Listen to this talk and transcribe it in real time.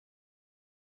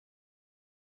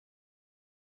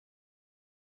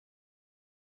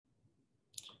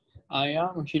I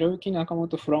am Hiroyuki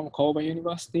Nakamoto from Kobe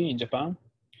University in Japan.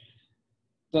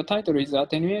 The title is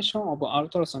Attenuation of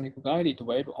Ultrasonic Guided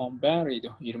Wave on Varied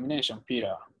Illumination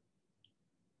Pillar.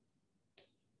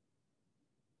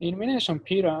 Illumination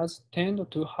pillars tend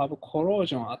to have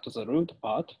corrosion at the root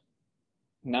part.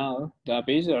 Now, the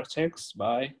visual checks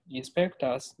by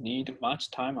inspectors need much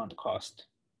time and cost.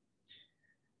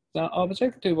 The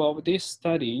objective of this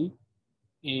study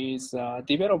is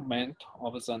development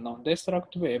of the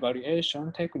non-destructive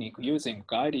evaluation technique using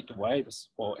guided waves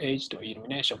for aged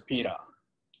illumination pillar.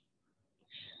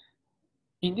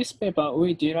 In this paper,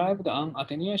 we derived an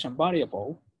attenuation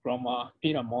variable from a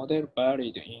pillar model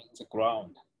buried in the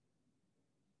ground.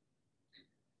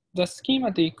 The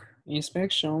schematic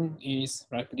inspection is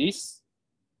like this.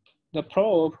 The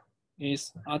probe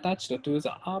is attached to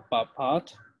the upper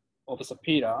part of the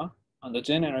pillar and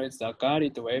generates the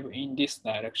guided wave in this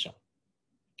direction.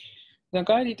 The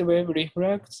guided wave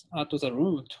reflects at the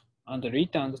root and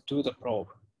returns to the probe.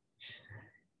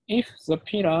 If the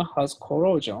pillar has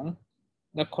corrosion,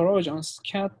 the corrosion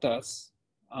scatters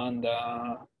and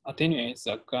attenuates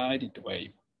the guided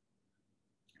wave.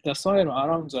 The soil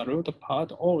around the root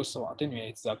part also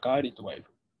attenuates the guided wave.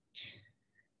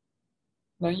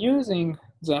 Now, using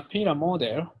the pillar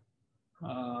model,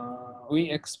 we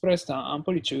express the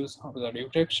amplitudes of the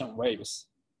reflection waves.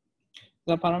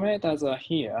 The parameters are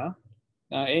here.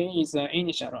 A is the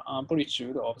initial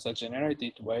amplitude of the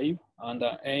generated wave, and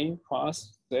A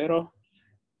first 0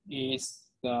 is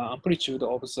the amplitude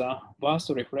of the burst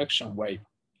reflection wave.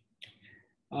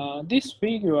 This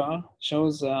figure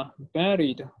shows a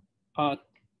varied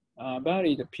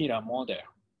pillar model.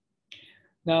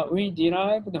 Now we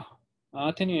derived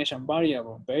attenuation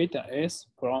variable beta S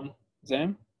from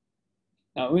them.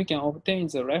 Now we can obtain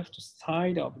the left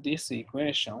side of this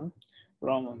equation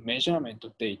from measurement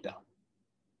data.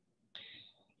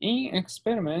 In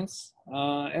experiments,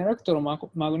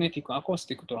 electromagnetic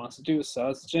acoustic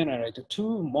transducers generate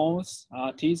two modes,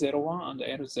 T01 and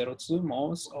L02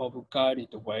 modes of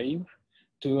guided wave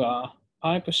to a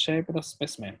pipe-shaped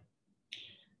specimen.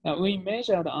 Now, we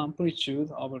measure the amplitude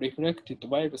of reflected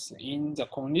waves in the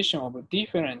condition of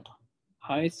different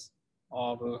heights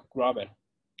of gravel.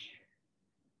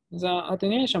 The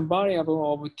attenuation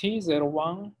variable of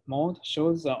T01 mode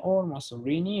shows the almost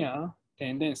linear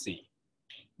tendency.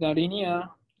 The linear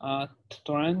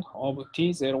trend of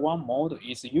T01 mode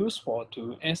is useful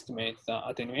to estimate the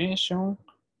attenuation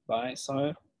by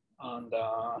soil and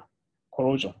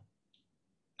corrosion.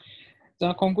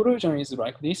 The conclusion is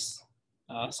like this.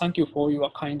 Thank you for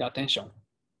your kind attention.